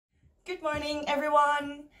Good morning,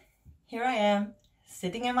 everyone. Here I am,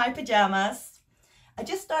 sitting in my pajamas. I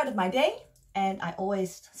just started my day, and I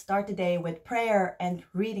always start the day with prayer and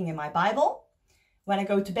reading in my Bible. When I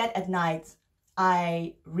go to bed at night,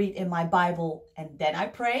 I read in my Bible and then I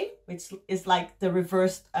pray, which is like the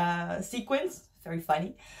reversed sequence. Very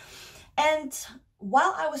funny. And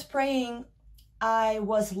while I was praying, I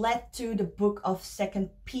was led to the book of 2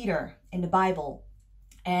 Peter in the Bible.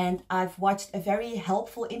 And I've watched a very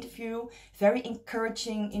helpful interview, very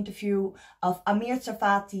encouraging interview of Amir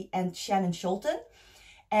Tsarfati and Shannon Scholten.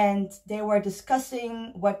 And they were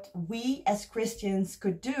discussing what we as Christians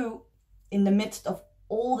could do in the midst of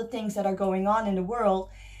all the things that are going on in the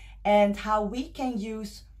world, and how we can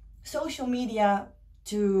use social media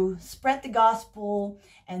to spread the gospel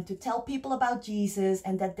and to tell people about Jesus,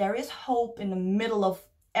 and that there is hope in the middle of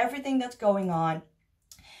everything that's going on.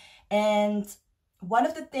 And one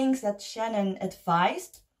of the things that Shannon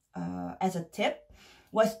advised as a tip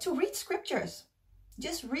was to read scriptures.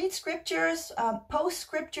 Just read scriptures, post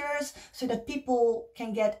scriptures, so that people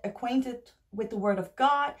can get acquainted with the Word of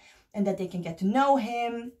God and that they can get to know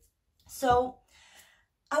Him. So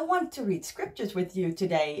I want to read scriptures with you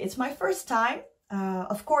today. It's my first time.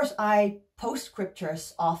 Of course, I post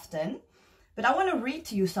scriptures often, but I want to read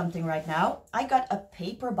to you something right now. I got a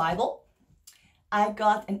paper Bible. I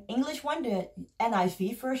got an English one, the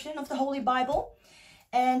NIV version of the Holy Bible.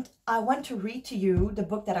 And I want to read to you the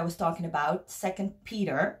book that I was talking about, 2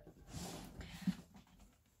 Peter.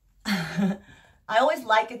 I always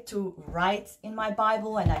like it to write in my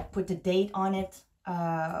Bible, and I put the date on it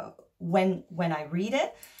when I read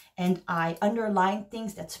it. And I underline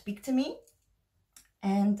things that speak to me.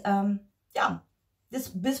 And yeah,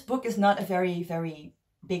 this book is not a very, very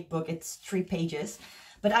big book. It's 3 pages.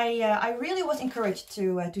 But I really was encouraged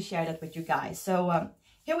to share that with you guys. So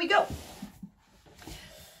here we go.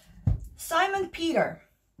 Simon Peter,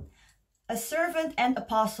 a servant and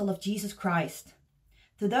apostle of Jesus Christ,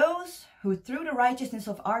 to those who through the righteousness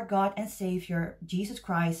of our God and Savior, Jesus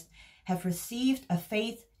Christ, have received a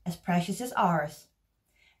faith as precious as ours.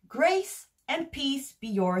 Grace and peace be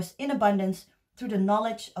yours in abundance through the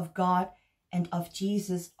knowledge of God and of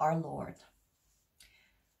Jesus our Lord.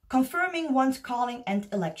 Confirming one's calling and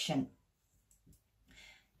election.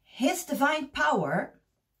 His divine power,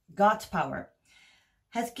 God's power,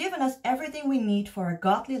 has given us everything we need for a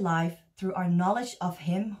godly life through our knowledge of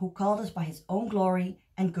Him who called us by His own glory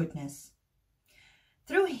and goodness.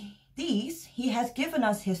 Through these, He has given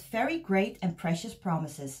us His very great and precious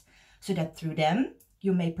promises, so that through them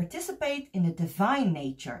you may participate in the divine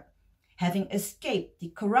nature, having escaped the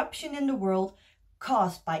corruption in the world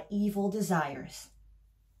caused by evil desires.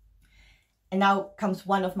 And now comes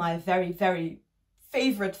one of my very, very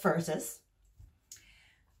favorite verses.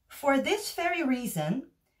 For this very reason,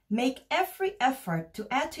 make every effort to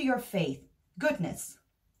add to your faith goodness,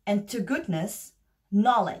 and to goodness,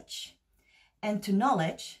 knowledge, and to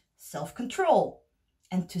knowledge, self-control,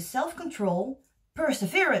 and to self-control,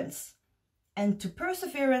 perseverance, and to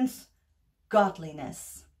perseverance,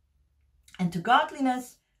 godliness, and to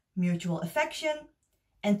godliness, mutual affection,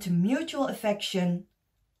 and to mutual affection,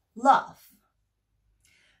 love.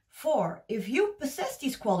 For if you possess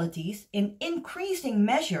these qualities in increasing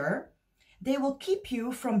measure, they will keep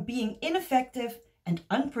you from being ineffective and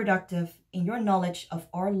unproductive in your knowledge of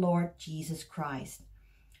our Lord Jesus Christ.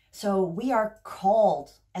 So we are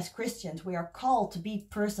called, as Christians, we are called to be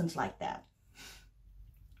persons like that.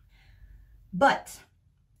 But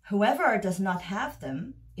whoever does not have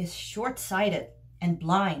them is short-sighted and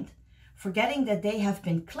blind, forgetting that they have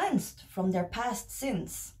been cleansed from their past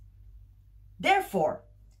sins. Therefore,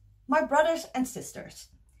 my brothers and sisters,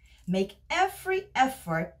 make every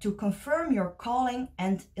effort to confirm your calling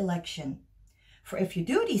and election. For if you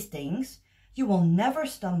do these things, you will never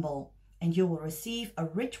stumble, and you will receive a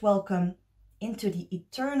rich welcome into the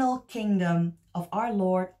eternal kingdom of our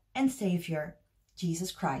Lord and Savior,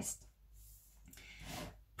 Jesus Christ.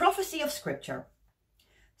 Prophecy of Scripture.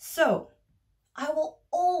 So, I will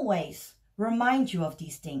always remind you of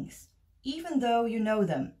these things, even though you know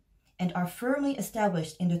them, and are firmly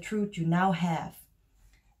established in the truth you now have.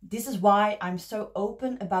 This is why I'm so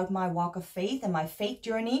open about my walk of faith and my faith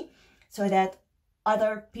journey, so that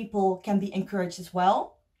other people can be encouraged as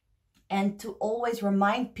well, and to always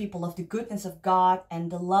remind people of the goodness of God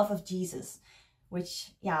and the love of Jesus,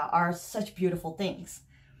 which, yeah, are such beautiful things.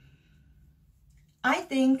 I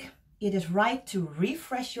think it is right to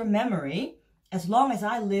refresh your memory as long as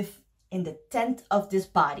I live in the tent of this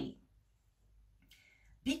body,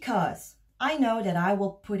 because I know that I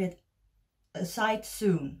will put it aside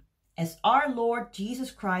soon, as our Lord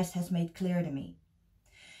Jesus Christ has made clear to me.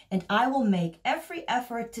 and I will make every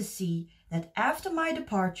effort to see that after my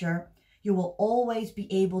departure, you will always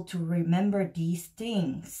be able to remember these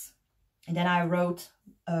things. And then I wrote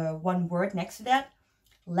one word next to that,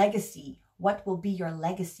 legacy. What will be your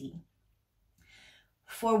legacy?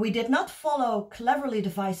 For we did not follow cleverly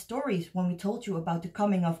devised stories when we told you about the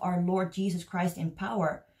coming of our Lord Jesus Christ in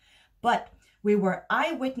power, but we were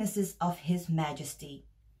eyewitnesses of his majesty.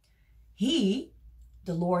 He,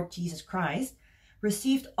 the Lord Jesus Christ,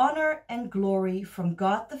 received honor and glory from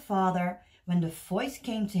God the Father when the voice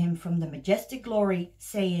came to him from the majestic glory,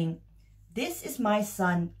 saying, "This is my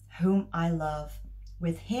Son, whom I love.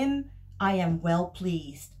 With him I am well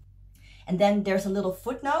pleased." And then there's a little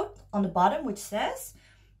footnote on the bottom which says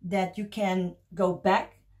that you can go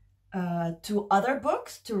back to other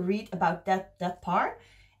books to read about that part.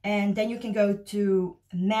 And then you can go to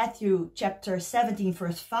Matthew chapter 17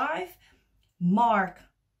 verse 5, Mark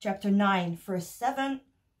chapter 9 verse 7,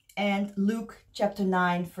 and Luke chapter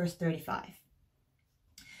 9 verse 35.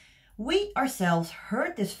 We ourselves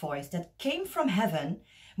heard this voice that came from heaven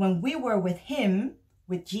when we were with him,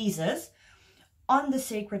 with Jesus, on the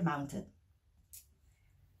sacred mountain.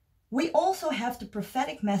 We also have the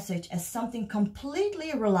prophetic message as something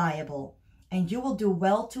completely reliable, and you will do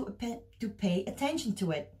well to pay attention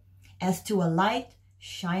to it, as to a light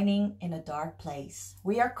shining in a dark place.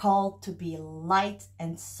 We are called to be light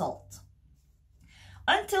and salt.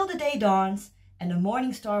 Until the day dawns and the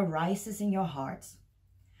morning star rises in your hearts.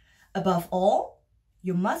 Above all,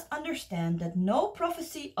 you must understand that no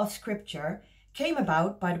prophecy of Scripture came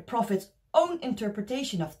about by the prophet's own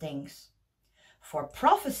interpretation of things. For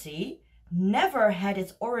prophecy never had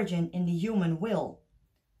its origin in the human will,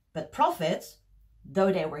 but prophets,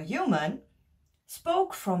 though they were human,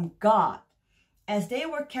 spoke from God as they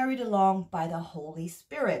were carried along by the Holy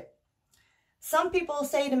Spirit. Some people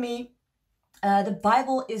say to me, the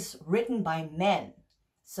Bible is written by men,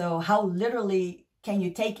 so how literally can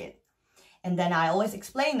you take it? And then I always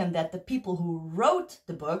explain them that the people who wrote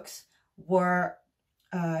the books were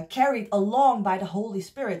carried along by the Holy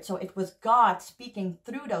Spirit. So it was God speaking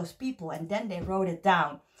through those people, and then they wrote it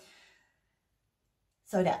down.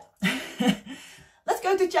 So that. Let's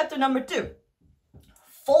go to chapter number 2.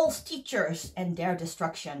 False teachers and their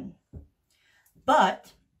destruction.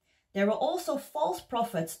 But there were also false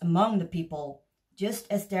prophets among the people,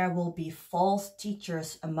 just as there will be false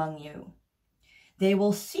teachers among you. They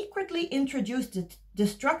will secretly introduce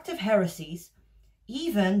destructive heresies,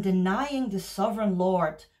 even denying the sovereign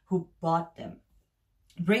Lord who bought them,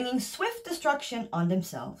 bringing swift destruction on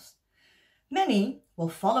themselves. Many will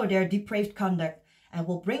follow their depraved conduct and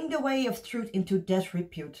will bring the way of truth into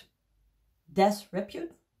disrepute.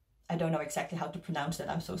 Disrepute? I don't know exactly how to pronounce that,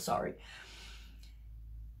 I'm so sorry.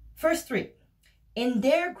 Verse 3. In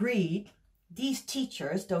their greed, these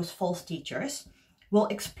teachers, those false teachers, will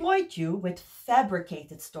exploit you with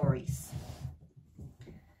fabricated stories.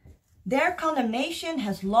 Their condemnation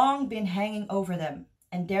has long been hanging over them,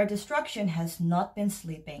 and their destruction has not been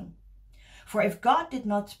sleeping. For if God did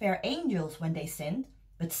not spare angels when they sinned,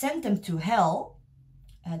 but sent them to hell,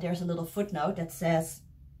 there's a little footnote that says,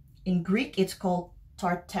 in Greek it's called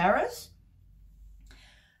Tartarus,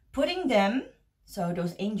 putting them, so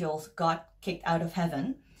those angels got kicked out of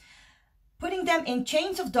heaven, putting them in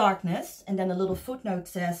chains of darkness, and then a little footnote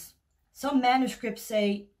says, some manuscripts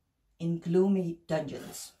say, in gloomy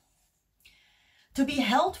dungeons. To be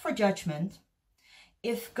held for judgment,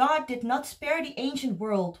 if God did not spare the ancient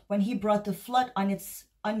world when he brought the flood on its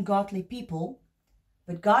ungodly people,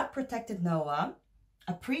 but God protected Noah,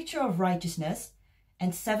 a preacher of righteousness,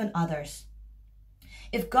 and 7 others.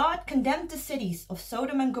 If God condemned the cities of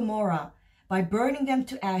Sodom and Gomorrah by burning them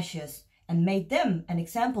to ashes, and made them an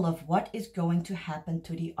example of what is going to happen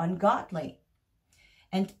to the ungodly.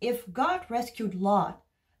 And if God rescued Lot,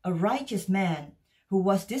 a righteous man who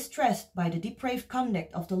was distressed by the depraved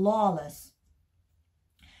conduct of the lawless,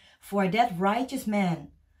 for that righteous man,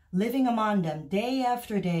 living among them day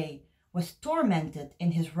after day, was tormented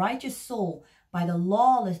in his righteous soul by the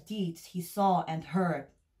lawless deeds he saw and heard.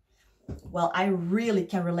 Well, I really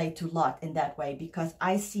can relate to Lot in that way, because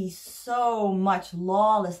I see so much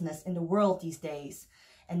lawlessness in the world these days,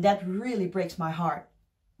 and that really breaks my heart.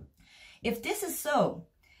 If this is so,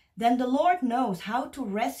 then the Lord knows how to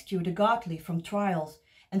rescue the godly from trials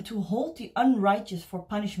and to hold the unrighteous for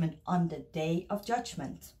punishment on the day of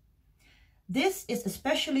judgment. This is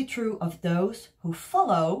especially true of those who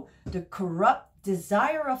follow the corrupt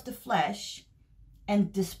desire of the flesh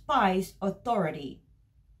and despise authority.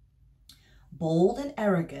 Bold and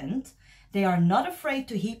arrogant, they are not afraid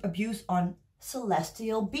to heap abuse on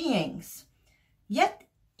celestial beings. Yet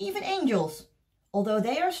even angels, although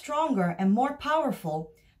they are stronger and more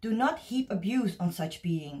powerful, do not heap abuse on such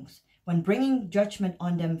beings when bringing judgment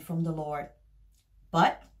on them from the Lord.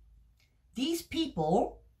 But these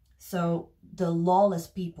people, so the lawless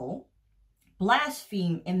people,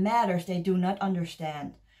 blaspheme in matters they do not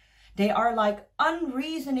understand. They are like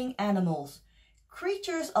unreasoning animals,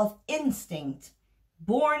 creatures of instinct,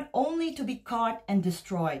 born only to be caught and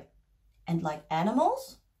destroyed. And like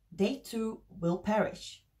animals, they too will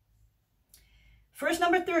perish. Verse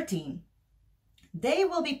number 13. They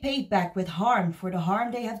will be paid back with harm for the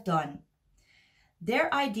harm they have done.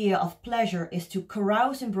 Their idea of pleasure is to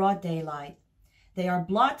carouse in broad daylight. They are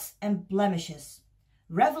blots and blemishes,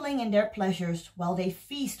 reveling in their pleasures while they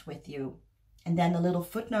feast with you. And then a little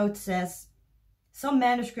footnote says, some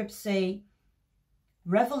manuscripts say,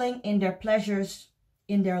 reveling in their pleasures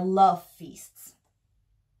in their love feasts.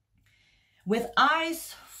 With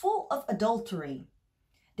eyes full of adultery,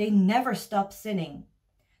 they never stop sinning.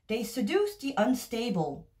 They seduce the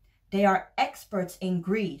unstable. They are experts in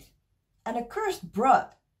greed, an accursed brood.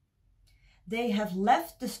 They have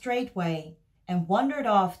left the straight way and wandered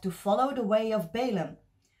off to follow the way of Balaam,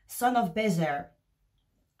 son of Bezer.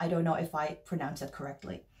 I don't know if I pronounce it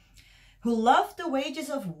correctly. Who loved the wages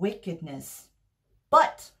of wickedness.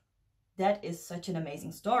 But, that is such an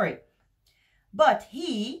amazing story. But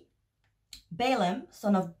he, Balaam,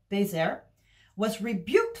 son of Bezer, was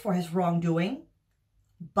rebuked for his wrongdoing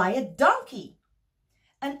by a donkey,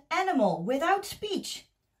 an animal without speech,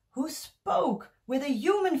 who spoke with a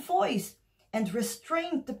human voice and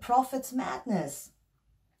restrained the prophet's madness.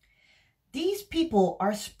 These people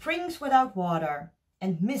are springs without water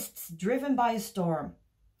and mists driven by a storm.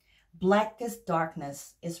 Blackest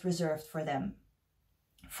darkness is reserved for them.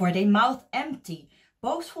 For they mouth empty,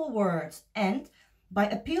 boastful words, and, by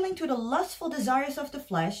appealing to the lustful desires of the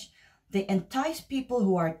flesh, they entice people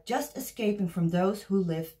who are just escaping from those who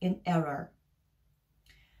live in error.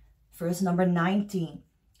 Verse number 19.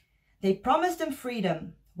 They promise them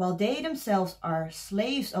freedom, while they themselves are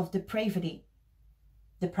slaves of depravity.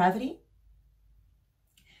 Depravity?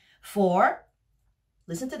 For,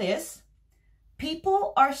 listen to this,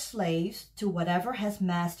 people are slaves to whatever has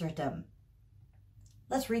mastered them.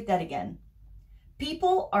 Let's read that again.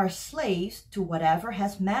 People are slaves to whatever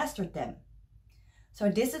has mastered them. So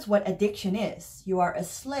this is what addiction is. You are a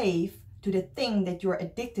slave to the thing that you're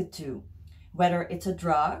addicted to, whether it's a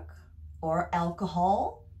drug or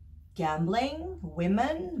alcohol, gambling,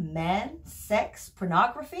 women, men, sex,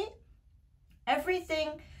 pornography.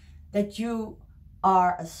 Everything that you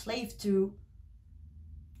are a slave to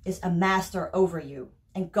is a master over you,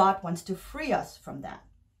 and God wants to free us from that.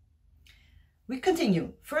 We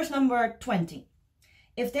continue. Verse number 20.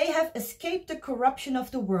 If they have escaped the corruption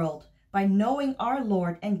of the world by knowing our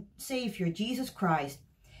Lord and Savior Jesus Christ,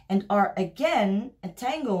 and are again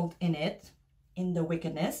entangled in it, in the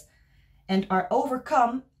wickedness, and are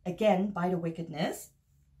overcome again by the wickedness,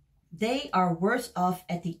 they are worse off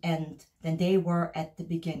at the end than they were at the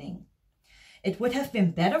beginning. It would have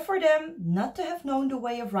been better for them not to have known the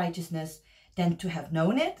way of righteousness than to have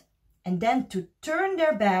known it, and then to turn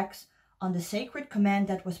their backs on the sacred command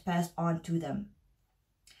that was passed on to them.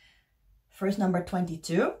 Verse number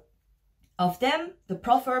 22. Of them, the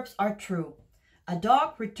proverbs are true. A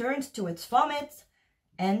dog returns to its vomit,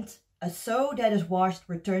 and a sow that is washed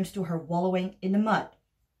returns to her wallowing in the mud.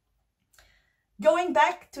 Going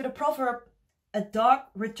back to the proverb, a dog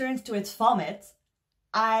returns to its vomit,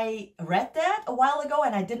 I read that a while ago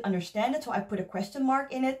and I didn't understand it, so I put a question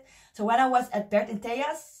mark in it. So when I was at Bert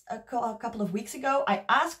Thea's a couple of weeks ago, I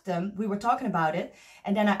asked them, we were talking about it,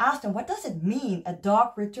 and then I asked them, what does it mean, a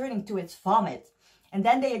dog returning to its vomit? And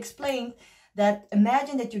then they explained that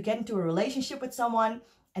imagine that you get into a relationship with someone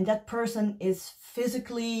and that person is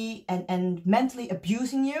physically and mentally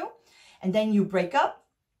abusing you, and then you break up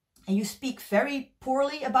and you speak very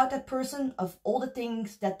poorly about that person, of all the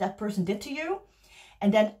things that that person did to you.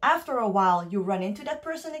 And then after a while, you run into that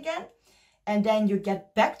person again, and then you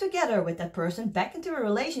get back together with that person, back into a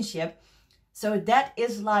relationship. So that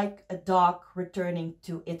is like a dog returning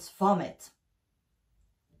to its vomit.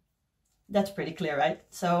 That's pretty clear, right?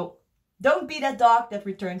 So don't be that dog that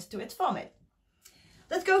returns to its vomit.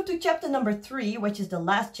 Let's go to chapter number 3, which is the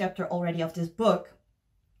last chapter already of this book.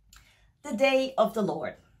 The day of the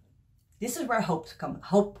Lord. This is where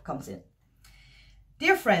hope comes in.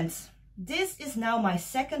 Dear friends, this is now my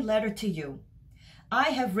second letter to you. I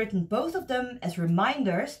have written both of them as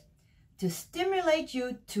reminders to stimulate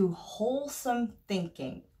you to wholesome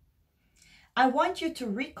thinking. I want you to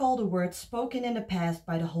recall the words spoken in the past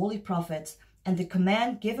by the holy prophets and the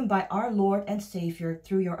command given by our Lord and Savior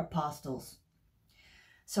through your apostles.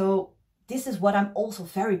 So this is what I'm also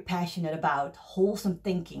very passionate about, wholesome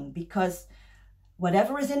thinking, because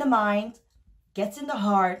whatever is in the mind gets in the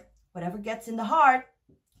heart. Whatever gets in the heart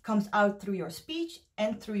comes out through your speech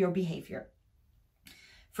and through your behavior.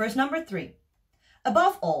 Verse number 3.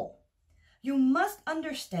 Above all, you must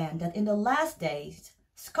understand that in the last days,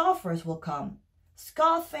 scoffers will come,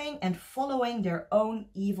 scoffing and following their own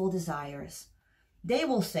evil desires. They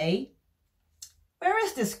will say, where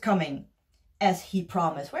is this coming, as he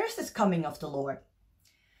promised? Where is this coming of the Lord?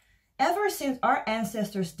 Ever since our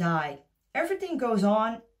ancestors died, everything goes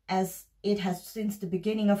on as it has since the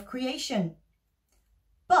beginning of creation.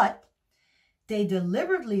 But they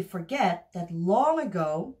deliberately forget that long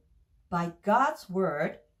ago, by God's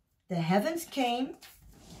word, the heavens came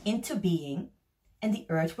into being and the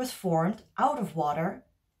earth was formed out of water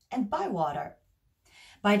and by water.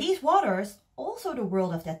 By these waters, also the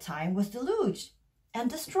world of that time was deluged and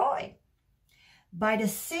destroyed. By the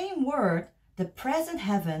same word, the present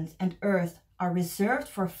heavens and earth are reserved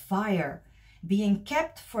for fire, being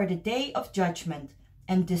kept for the day of judgment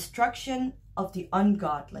and destruction of the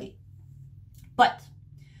ungodly. But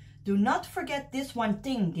do not forget this one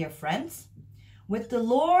thing, dear friends. With the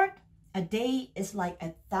Lord, a day is like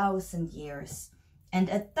 1,000 years, and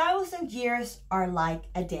 1,000 years are like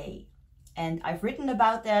a day. And I've written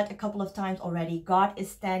about that a couple of times already. God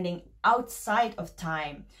is standing outside of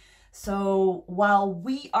time. So while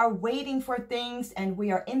we are waiting for things and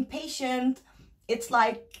we are impatient, it's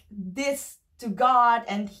like this to God,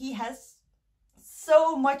 and he has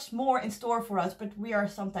so much more in store for us, but we are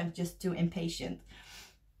sometimes just too impatient.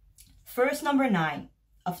 Verse number 9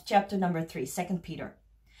 of chapter number 3, 2 Peter.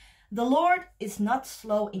 The Lord is not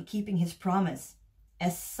slow in keeping his promise,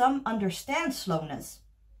 as some understand slowness.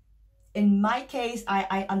 In my case,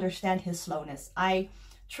 I understand his slowness. I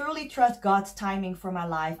truly trust God's timing for my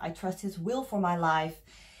life. I trust his will for my life.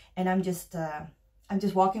 And I'm just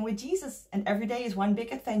walking with Jesus, and every day is one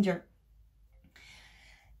big adventure.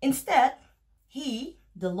 Instead, he,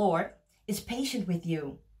 the Lord, is patient with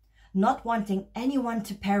you, not wanting anyone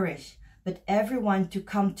to perish, but everyone to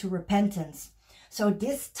come to repentance. So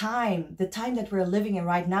this time, the time that we're living in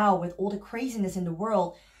right now with all the craziness in the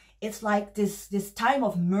world, it's like this time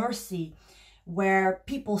of mercy where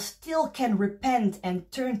people still can repent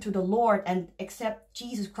and turn to the Lord and accept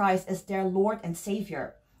Jesus Christ as their Lord and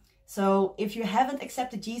Savior. So if you haven't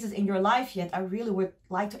accepted Jesus in your life yet, I really would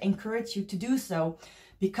like to encourage you to do so,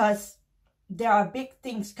 because there are big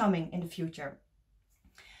things coming in the future.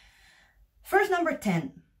 Verse number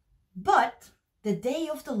 10. But the day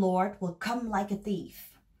of the Lord will come like a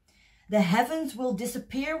thief. The heavens will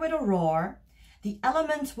disappear with a roar. The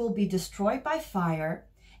elements will be destroyed by fire,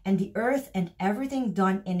 and the earth and everything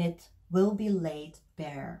done in it will be laid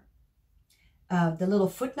bare. The little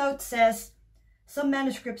footnote says, some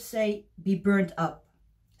manuscripts say be burnt up.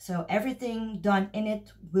 So everything done in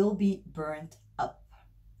it will be burnt up.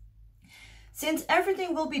 Since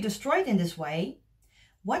everything will be destroyed in this way,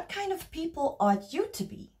 what kind of people ought you to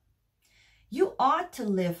be? You ought to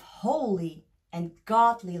live holy and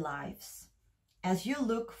godly lives as you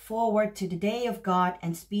look forward to the day of God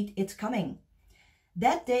and speed its coming.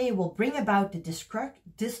 That day will bring about the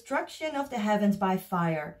destruction of the heavens by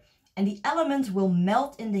fire, and the elements will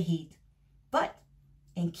melt in the heat. But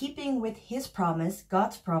in keeping with his promise,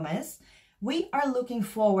 God's promise, we are looking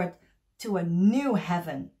forward to a new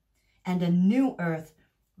heaven and a new earth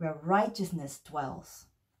where righteousness dwells.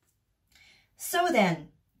 So then,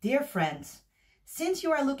 dear friends, since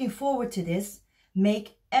you are looking forward to this,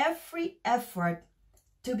 make every effort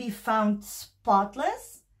to be found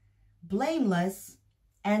spotless, blameless,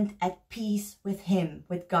 and at peace with him,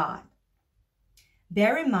 with God.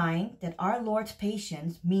 Bear in mind that our Lord's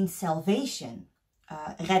patience means salvation,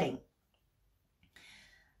 redding.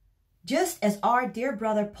 Just as our dear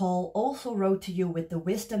brother Paul also wrote to you with the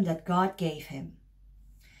wisdom that God gave him.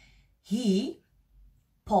 He,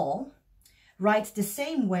 Paul, writes the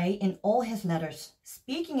same way in all his letters,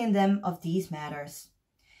 speaking in them of these matters.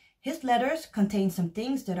 His letters contain some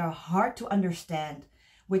things that are hard to understand,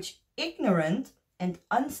 which ignorant and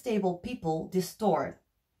unstable people distort,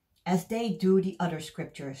 as they do the other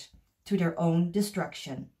scriptures, to their own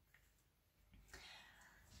destruction.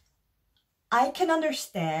 I can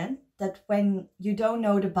understand that when you don't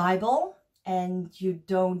know the Bible and you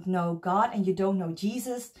don't know God and you don't know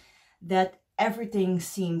Jesus, that everything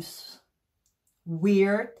seems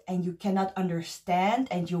weird and you cannot understand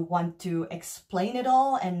and you want to explain it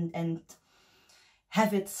all and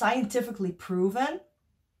have it scientifically proven.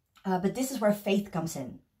 But this is where faith comes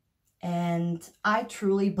in. And I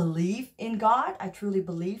truly believe in God. I truly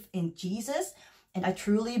believe in Jesus. And I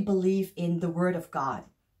truly believe in the Word of God.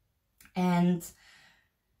 And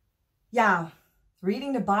yeah,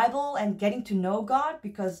 reading the Bible and getting to know God,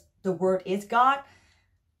 because the Word is God,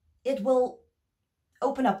 it will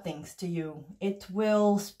open up things to you. It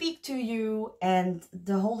will speak to you, and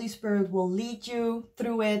the Holy Spirit will lead you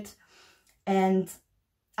through it. And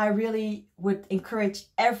I really would encourage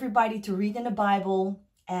everybody to read in the Bible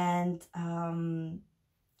and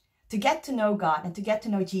to get to know God and to get to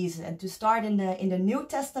know Jesus, and to start in the New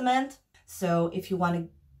Testament. So if you want to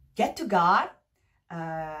get to God,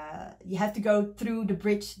 you have to go through the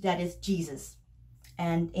bridge that is Jesus.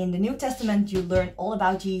 And in the New Testament, you learn all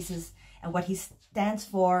about Jesus and what he stands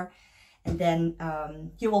for. And then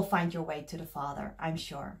you will find your way to the Father, I'm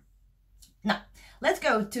sure. Now, let's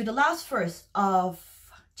go to the last verse of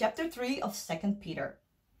chapter 3 of 2 Peter.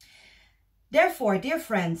 Therefore, dear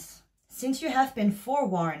friends, since you have been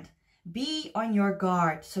forewarned, be on your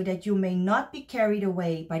guard, so that you may not be carried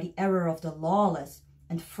away by the error of the lawless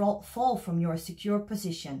and fall from your secure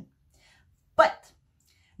position. But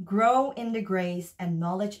grow in the grace and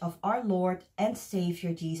knowledge of our Lord and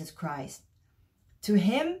Savior Jesus Christ. To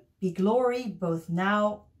him be glory both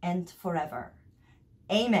now and forever.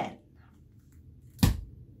 Amen.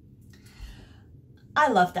 I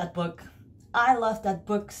love that book. I love that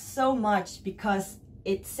book so much because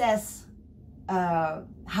it says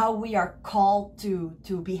how we are called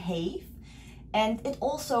to behave. And it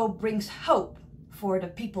also brings hope for the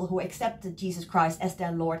people who accepted Jesus Christ as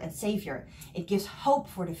their Lord and Savior. It gives hope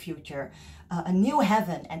for the future, a new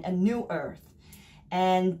heaven and a new earth,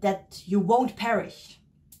 and that you won't perish.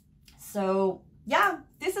 So yeah,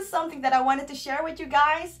 this is something that I wanted to share with you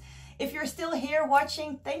guys. If you're still here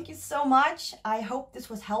watching, thank you so much. I hope this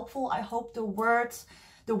was helpful. I hope the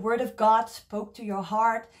Word of God spoke to your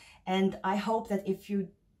heart. And I hope that if you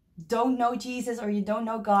don't know Jesus or you don't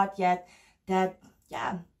know God yet, that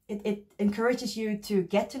yeah, it encourages you to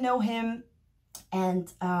get to know him.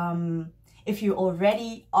 And if you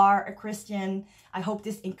already are a Christian, I hope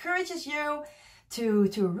this encourages you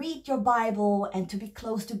to read your Bible and to be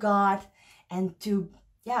close to God, and to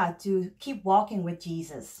keep walking with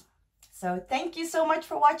Jesus. So thank you so much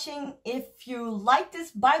for watching. If you like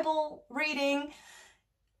this Bible reading,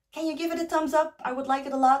 can you give it a thumbs up? I would like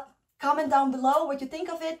it a lot. Comment down below what you think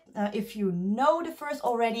of it. If you know the verse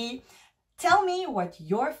already, tell me what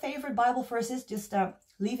your favorite Bible verse is. Just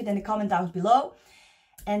leave it in the comment down below.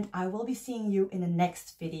 And I will be seeing you in the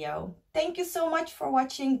next video. Thank you so much for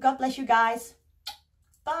watching. God bless you guys.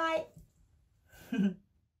 Bye.